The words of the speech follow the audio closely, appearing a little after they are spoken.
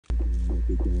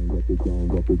I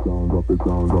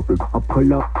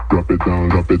pull up, drop it down,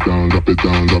 drop it down, drop it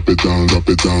down, drop it down, drop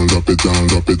it down, drop it down,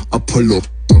 drop it. I pull up,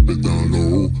 drop it down,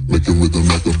 oh, make a rhythm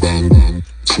like a bang bang,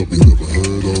 something never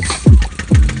heard of.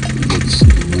 Let me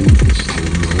see you move, slow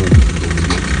now, don't me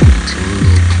let me turn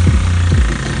up.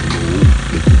 Oh,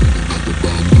 make a rhythm like a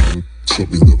bang bang,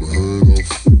 something never heard of.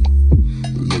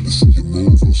 Let me see you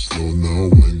move, slow now,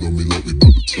 wind on me like we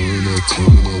about to turn up,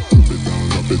 turn up, drop it down,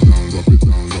 drop it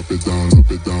down, drop it down, drop it down,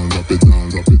 drop it down, drop it down,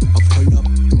 drop it. I pull up,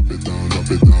 drop it down,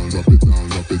 drop it down, drop it down,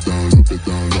 drop it down, drop it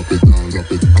down, drop it down,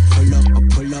 drop it. I pull up,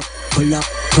 pull up,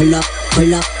 pull up,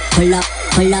 pull up, pull up,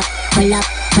 pull up, pull up, pull up,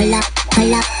 pull up,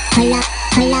 pull up, pull up,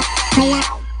 pull up, pull up.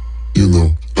 You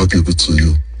know, I give it to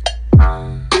you.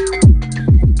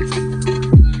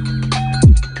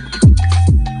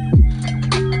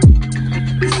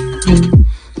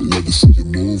 Let me see you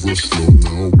move or slow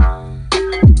now.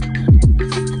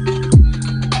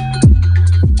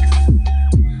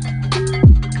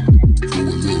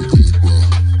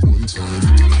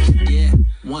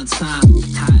 One time,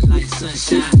 hot like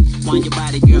sunshine. Wind your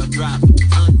body, girl, drop,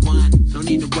 unwind. No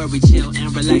need to worry, chill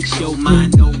and relax your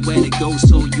mind. Know where to go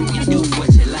so you can do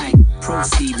what you like.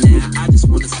 Proceed now, I just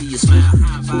wanna see you smile.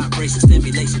 High vibration,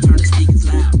 stimulation, turn the speakers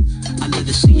loud. I love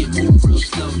to see you move real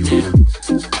slow now.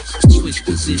 Switch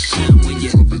position when you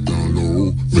drop it down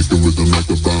low, make a rhythm like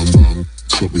a bang bang,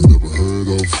 something never heard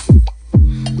of.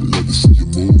 Let me see you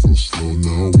move real slow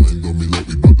now, wind on me like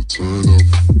we about to turn up.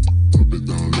 Drop it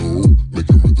down low, make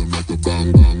a rhythm like a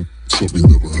bang bang, something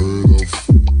never heard of.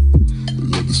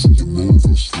 Let me see you move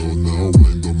real slow now,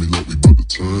 wind on me like we about to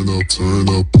turn up, turn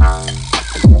up.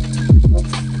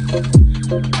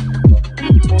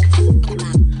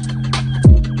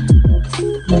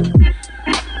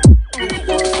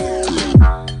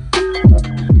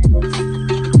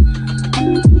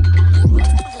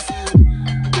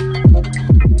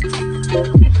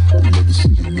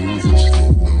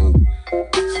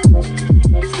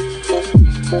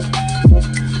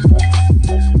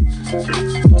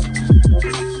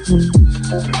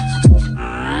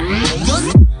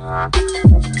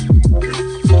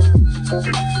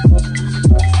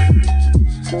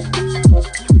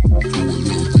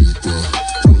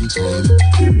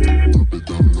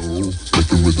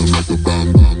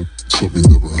 Something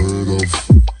never heard of.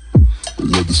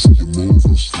 Let me see you move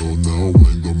real slow now,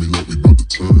 wind on me like we about to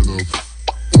turn up.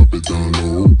 Drop it down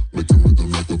low, make a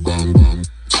rhythm like a bang bang,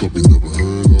 something never